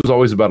was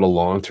always about a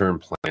long-term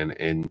plan,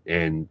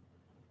 and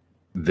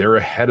they're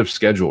ahead of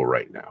schedule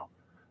right now.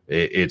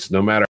 It's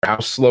no matter how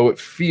slow it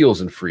feels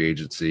in free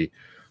agency,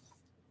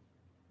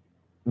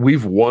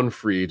 we've won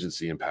free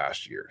agency in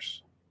past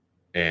years,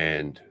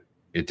 and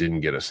it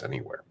didn't get us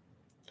anywhere.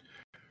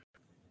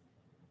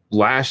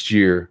 Last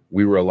year,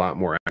 we were a lot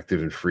more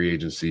active in free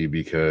agency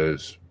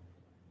because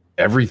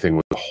everything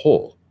was a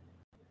hole.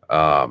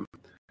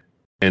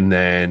 And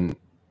then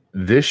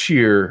this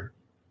year,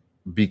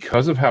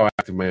 because of how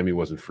active Miami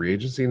was in free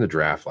agency in the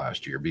draft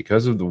last year,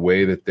 because of the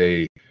way that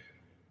they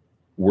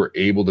were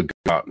able to go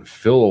out and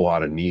fill a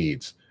lot of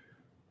needs,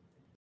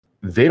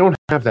 they don't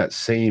have that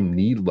same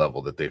need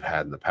level that they've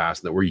had in the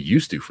past that we're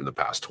used to from the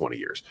past 20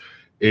 years.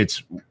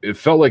 It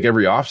felt like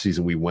every offseason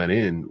we went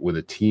in with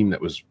a team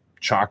that was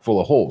chock full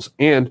of holes,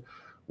 and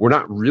we're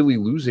not really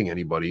losing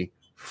anybody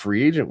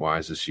free agent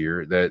wise this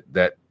year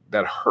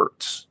that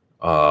hurts.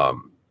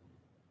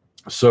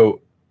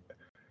 So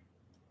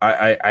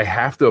I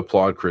have to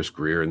applaud Chris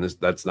Grier, and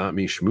that's not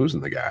me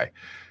schmoozing the guy.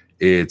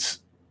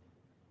 It's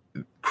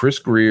Chris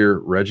Grier,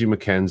 Reggie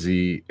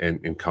McKenzie,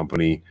 and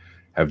company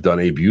have done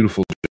a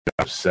beautiful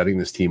job setting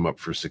this team up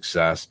for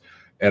success.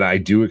 And I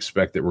do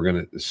expect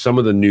that some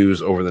of the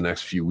news over the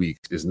next few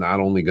weeks is not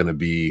only going to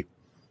be,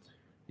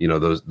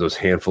 those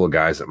handful of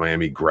guys that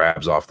Miami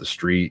grabs off the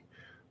street,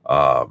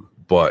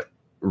 but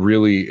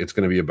really it's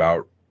going to be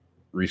about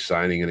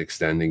re-signing and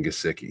extending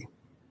Gesicki,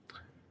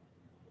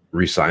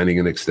 re-signing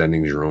and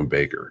extending Jerome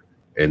Baker,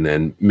 and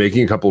then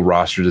making a couple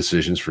roster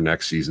decisions for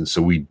next season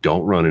so we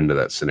don't run into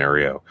that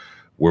scenario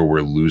where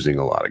we're losing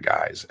a lot of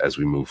guys as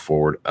we move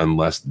forward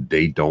unless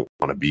they don't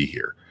want to be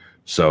here.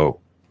 So,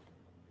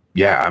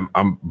 yeah,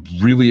 I'm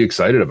really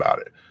excited about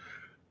it.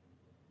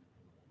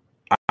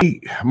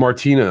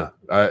 Martina,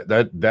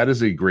 that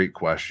is a great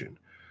question.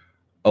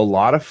 A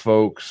lot of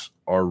folks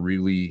are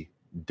really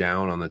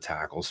down on the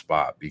tackle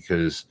spot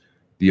because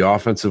the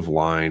offensive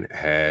line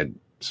had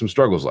some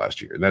struggles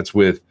last year. And that's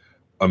with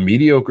a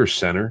mediocre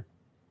center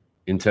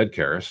in Ted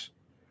Karras,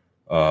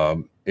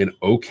 an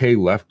okay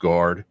left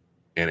guard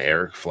and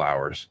Eric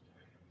Flowers,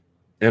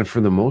 and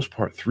for the most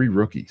part, 3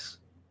 rookies.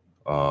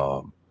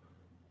 And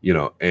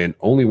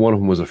only one of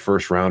them was a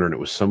first rounder, and it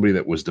was somebody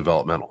that was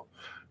developmental.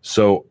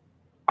 So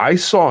I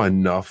saw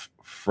enough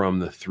from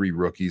the 3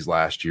 rookies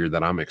last year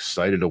that I'm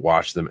excited to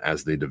watch them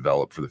as they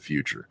develop for the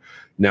future.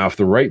 Now, if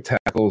the right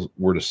tackles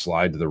were to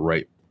slide to the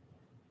right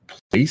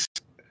place,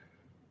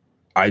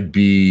 I'd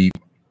be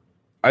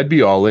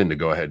all in to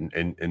go ahead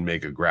and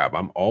make a grab.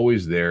 I'm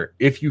always there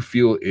if you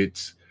feel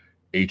it's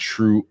a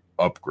true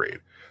upgrade.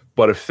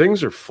 But if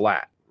things are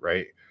flat,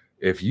 right?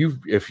 If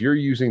you're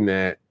using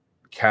that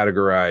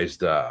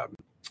categorized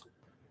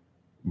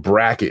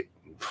bracket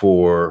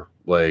for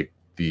like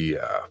the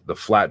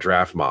flat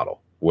draft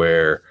model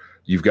where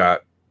you've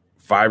got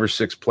 5 or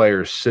 6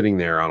 players sitting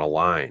there on a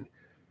line,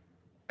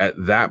 at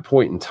that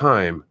point in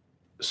time,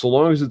 so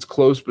long as it's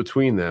close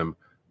between them,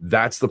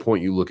 that's the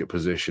point you look at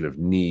position of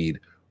need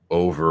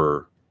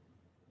over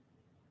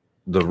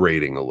the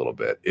rating a little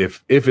bit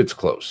if it's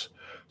close.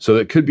 So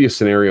it could be a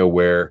scenario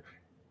where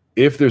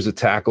if there's a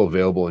tackle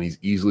available and he's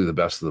easily the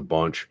best of the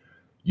bunch,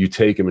 you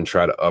take him and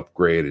try to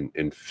upgrade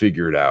and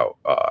figure it out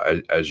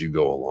as you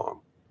go along.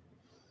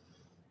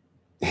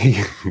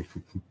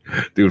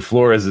 Dude,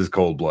 Flores is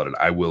cold-blooded.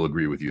 I will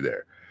agree with you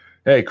there.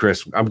 Hey,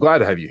 Chris, I'm glad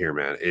to have you here,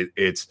 man.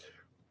 It's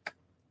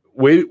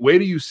way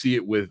do you see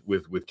it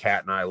with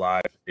Cat and I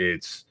live?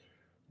 It's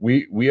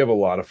we have a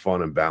lot of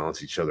fun and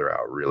balance each other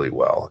out really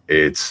well.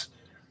 It's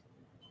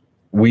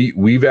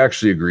we've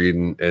actually agreed,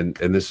 and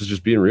this is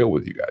just being real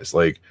with you guys.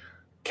 Like,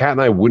 Cat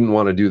and I wouldn't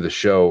want to do the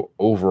show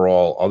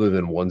overall other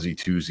than onesie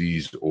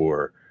twosies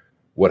or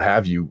what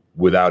have you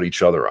without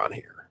each other on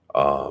here.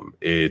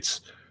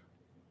 It's,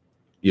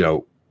 you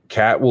know,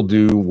 Cat will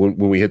do when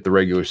we hit the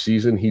regular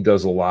season, he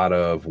does a lot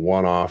of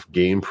one-off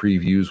game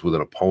previews with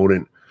an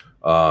opponent,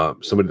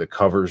 somebody that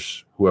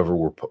covers whoever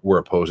we're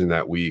opposing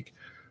that week.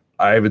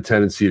 I have a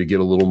tendency to get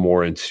a little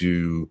more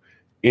into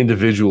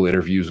individual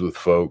interviews with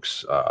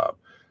folks,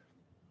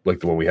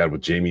 like the one we had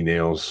with Jamie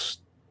Nails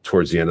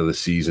towards the end of the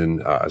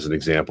season, as an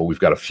example. We've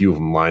got a few of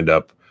them lined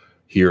up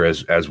here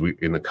as we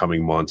in the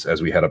coming months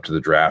as we head up to the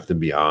draft and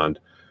beyond.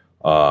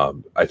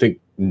 I think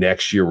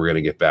next year we're going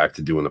to get back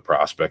to doing the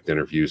prospect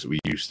interviews that we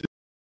used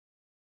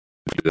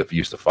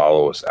to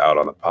follow us out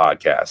on the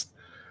podcast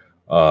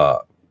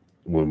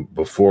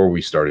before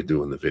we started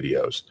doing the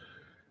videos.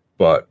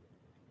 But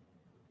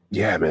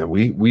yeah, man,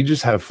 we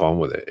just have fun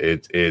with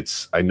it.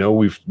 It's I know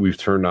we've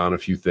turned on a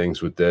few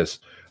things with this.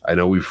 I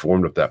know we've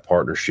formed up that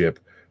partnership.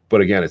 But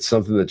again, it's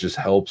something that just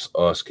helps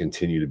us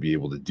continue to be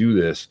able to do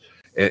this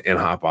and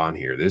hop on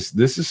here. This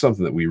is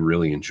something that we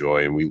really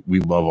enjoy, and we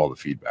love all the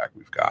feedback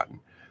we've gotten.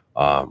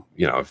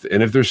 You know,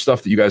 if there's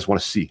stuff that you guys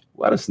want to see,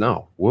 let us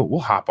know. We'll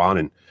hop on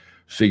and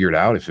figure it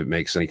out if it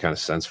makes any kind of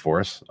sense for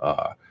us.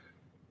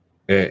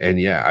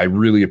 And yeah, I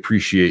really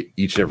appreciate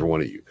each and every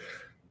one of you.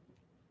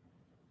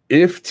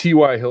 If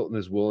T.Y. Hilton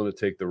is willing to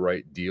take the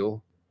right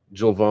deal,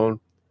 Jill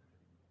Vaughn,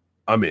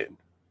 I'm in.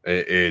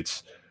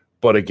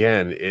 But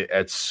again,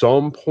 at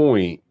some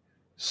point,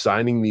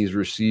 signing these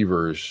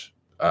receivers,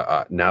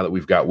 now that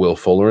we've got Will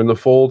Fuller in the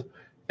fold,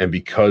 and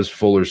because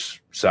Fuller's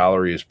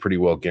salary is pretty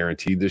well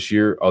guaranteed this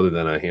year, other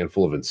than a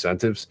handful of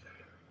incentives,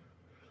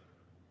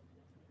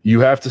 you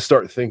have to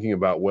start thinking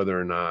about whether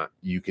or not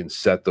you can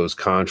set those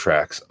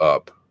contracts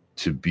up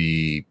to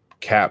be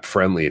cap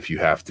friendly if you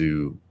have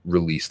to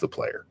release the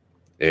player.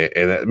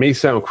 And that may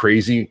sound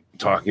crazy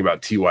talking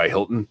about T.Y.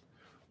 Hilton,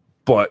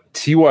 but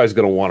T.Y. is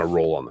going to want to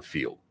roll on the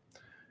field.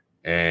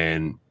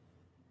 And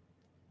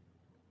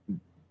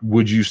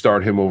would you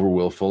start him over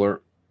Will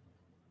Fuller?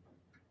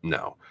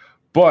 No.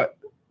 But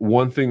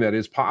one thing that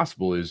is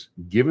possible is,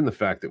 given the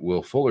fact that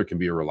Will Fuller can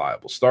be a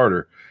reliable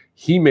starter,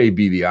 he may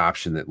be the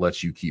option that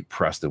lets you keep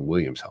Preston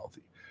Williams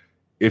healthy.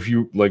 If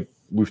you, like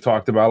we've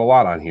talked about a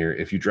lot on here,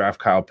 if you draft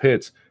Kyle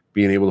Pitts,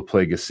 being able to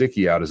play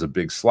Gesicki out as a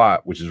big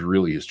slot, which is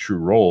really his true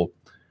role,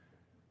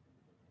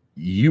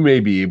 you may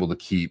be able to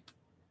keep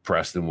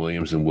Preston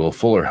Williams and Will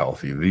Fuller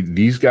healthy.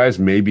 These guys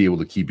may be able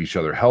to keep each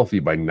other healthy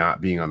by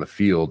not being on the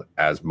field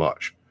as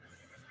much.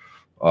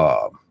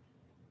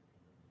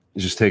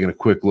 Just taking a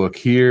quick look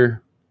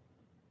here.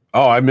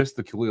 Oh, I missed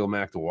the Khalil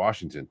Mack to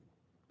Washington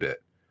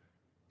bit.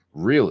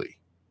 Really?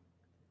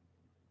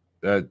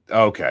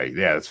 Okay,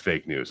 yeah, that's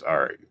fake news. All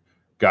right.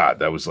 God,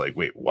 that was like,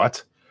 wait,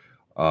 what?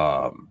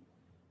 I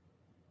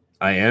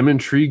am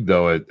intrigued,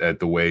 though, at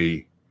the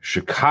way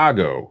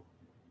Chicago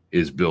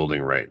is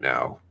building right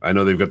now. I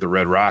know they've got the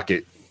Red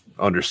Rocket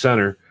under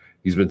center.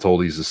 He's been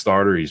told he's the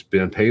starter. He's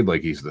been paid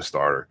like he's the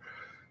starter.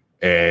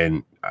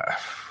 And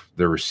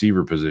their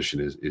receiver position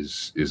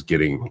is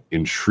getting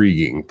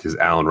intriguing because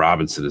Allen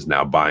Robinson is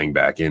now buying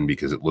back in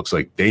because it looks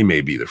like they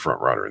may be the front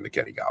runner in the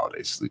Kenny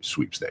Golladay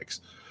sweepstakes.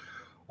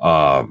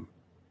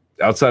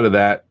 Outside of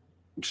that,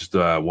 just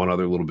one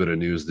other little bit of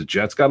news. The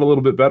Jets got a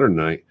little bit better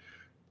tonight.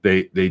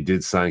 They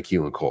did sign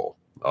Keelan Cole,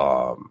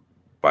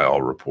 by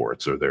all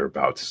reports, or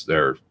thereabouts.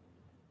 They're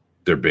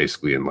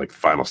basically in like the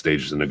final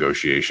stages of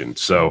negotiation.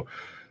 So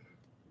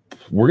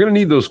we're going to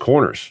need those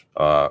corners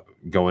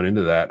going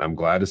into that. I'm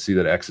glad to see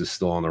that X is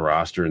still on the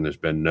roster, and there's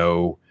been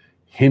no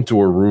hint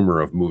or rumor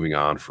of moving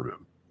on from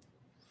him.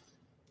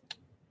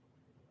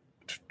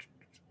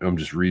 I'm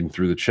just reading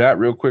through the chat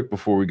real quick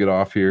before we get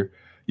off here.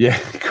 Yeah,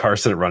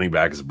 Carson at running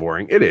back is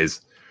boring. It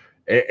is.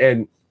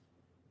 And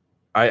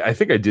I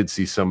think I did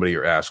see somebody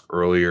ask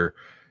earlier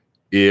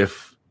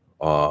if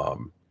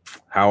how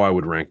I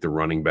would rank the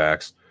running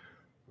backs.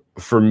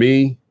 For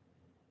me,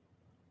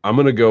 I'm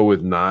going to go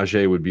with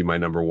Najee would be my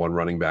number 1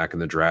 running back in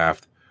the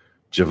draft.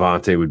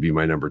 Javonte would be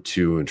my number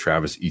 2, and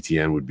Travis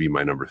Etienne would be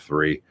my number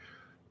 3.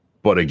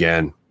 But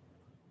again,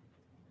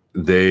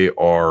 they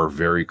are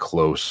very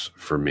close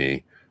for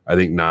me. I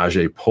think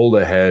Najee pulled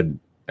ahead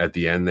at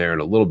the end there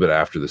and a little bit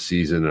after the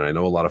season, and I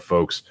know a lot of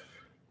folks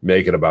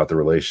make it about the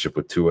relationship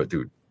with Tua.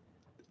 Dude,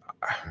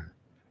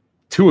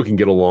 Tua can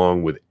get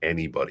along with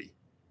anybody.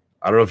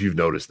 I don't know if you've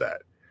noticed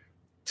that.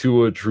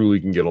 Tua truly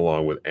can get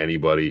along with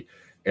anybody,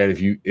 and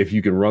if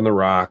you can run the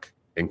rock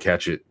and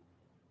catch it,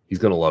 he's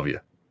going to love you.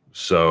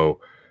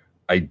 So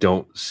I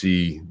don't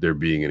see there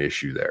being an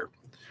issue there.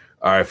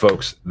 All right,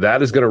 folks,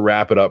 that is going to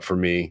wrap it up for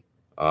me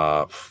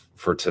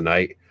for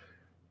tonight.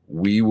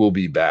 We will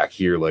be back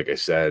here, like I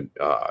said,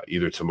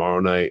 either tomorrow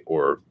night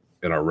or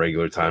in our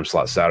regular time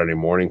slot Saturday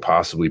morning,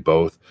 possibly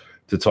both,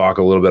 to talk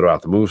a little bit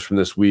about the moves from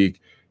this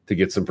week, to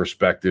get some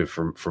perspective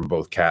from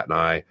both Kat and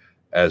I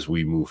as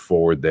we move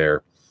forward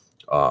there.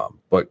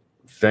 But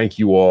thank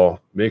you all.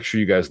 Make sure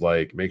you guys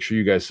make sure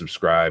you guys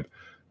subscribe.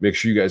 Make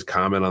sure you guys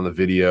comment on the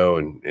video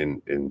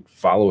and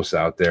follow us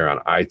out there on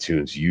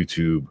iTunes,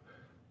 YouTube,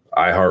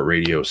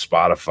 iHeartRadio,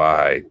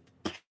 Spotify.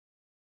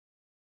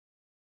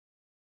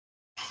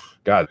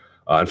 God.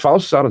 And follow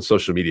us out on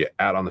social media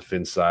at On the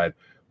Fin Side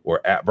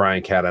or at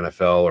Brian Cat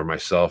NFL or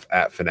myself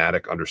at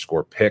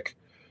Fanatic_pick.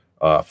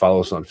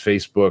 Follow us on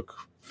Facebook,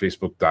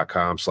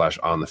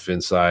 facebook.com/On the Fin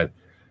Side.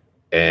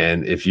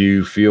 And if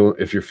you're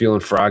feeling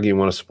froggy and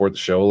want to support the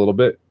show a little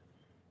bit,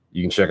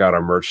 you can check out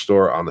our merch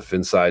store on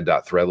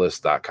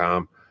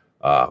thefinside.threadless.com.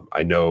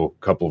 I know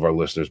a couple of our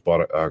listeners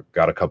got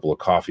a couple of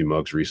coffee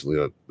mugs recently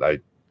that I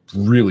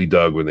really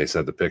dug when they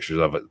sent the pictures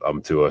of it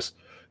to us.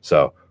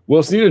 So,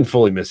 Wilson, you didn't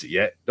fully miss it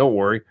yet. Don't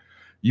worry.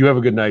 You have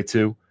a good night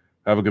too.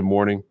 Have a good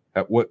morning.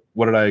 What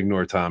did I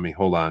ignore, Tommy?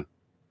 Hold on.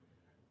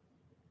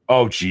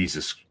 Oh,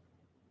 Jesus.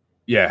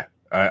 Yeah,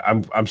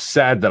 I'm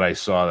sad that I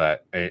saw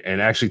that.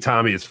 And actually,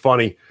 Tommy, it's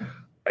funny.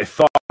 I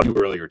thought of you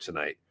earlier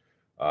tonight.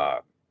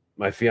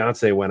 My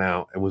fiance went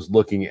out and was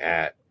looking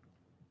at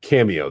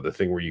Cameo, the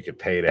thing where you could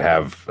pay to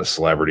have a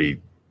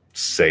celebrity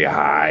say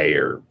hi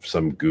or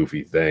some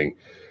goofy thing.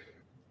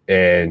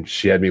 And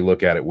she had me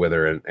look at it with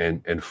her.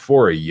 And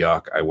for a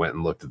yuck, I went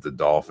and looked at the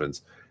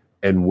Dolphins.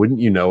 And wouldn't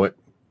you know it,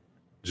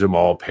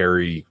 Jamal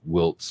Perry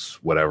Wiltz,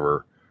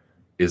 whatever,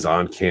 is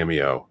on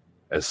Cameo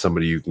as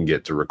somebody you can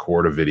get to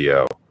record a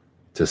video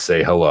to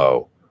say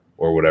hello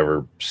or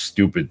whatever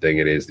stupid thing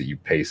it is that you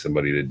pay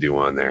somebody to do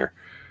on there.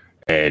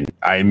 And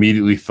I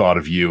immediately thought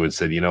of you and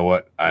said, you know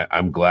what?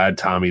 I'm glad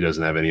Tommy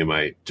doesn't have any of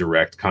my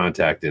direct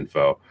contact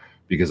info,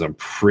 because I'm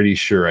pretty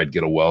sure I'd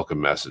get a welcome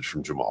message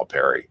from Jamal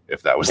Perry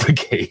if that was the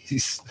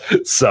case.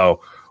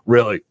 So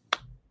really,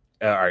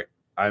 all right,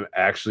 I'm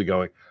actually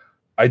going.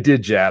 I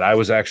did, Jad. I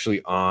was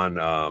actually on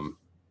the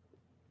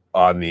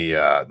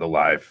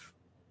live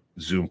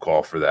Zoom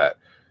call for that.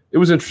 It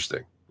was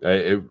interesting.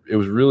 It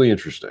was really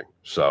interesting.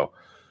 So,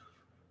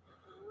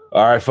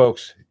 all right,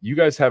 folks, you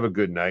guys have a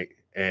good night,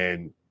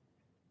 and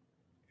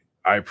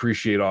I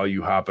appreciate all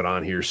you hopping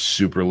on here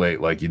super late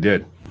like you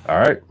did. All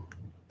right.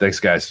 Thanks,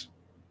 guys.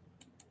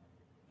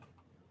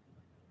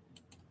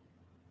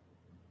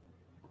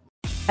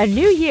 A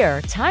new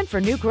year, time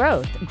for new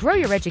growth. Grow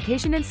your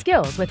education and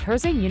skills with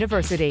Herzing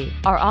University.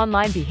 Our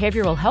online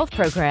behavioral health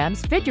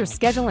programs fit your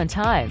schedule and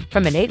time.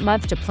 From an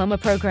 8-month diploma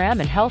program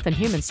in health and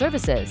human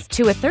services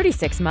to a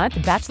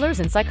 36-month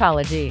bachelor's in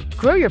psychology.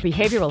 Grow your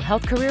behavioral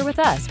health career with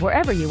us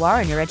wherever you are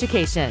in your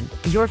education.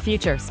 Your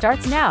future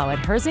starts now at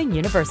Herzing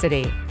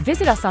University.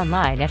 Visit us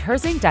online at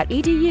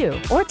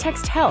herzing.edu or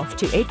text health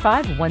to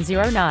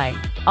 85109.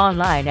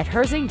 Online at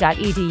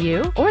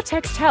herzing.edu or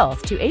text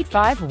health to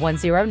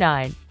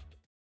 85109.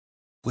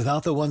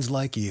 Without the ones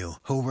like you,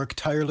 who work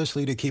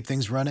tirelessly to keep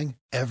things running,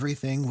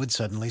 everything would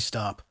suddenly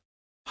stop.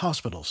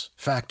 Hospitals,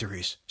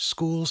 factories,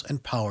 schools,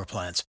 and power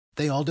plants,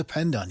 they all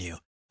depend on you.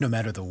 No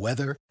matter the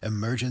weather,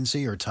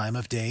 emergency, or time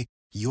of day,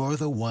 you're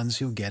the ones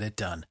who get it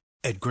done.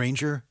 At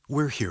Grainger,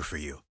 we're here for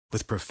you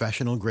with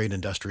professional-grade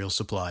industrial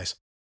supplies.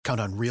 Count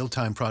on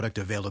real-time product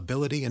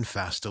availability and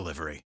fast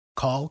delivery.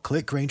 Call,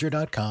 click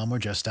Grainger.com, or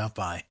just stop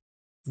by.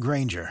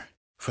 Grainger,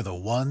 for the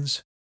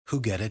ones who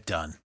get it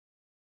done.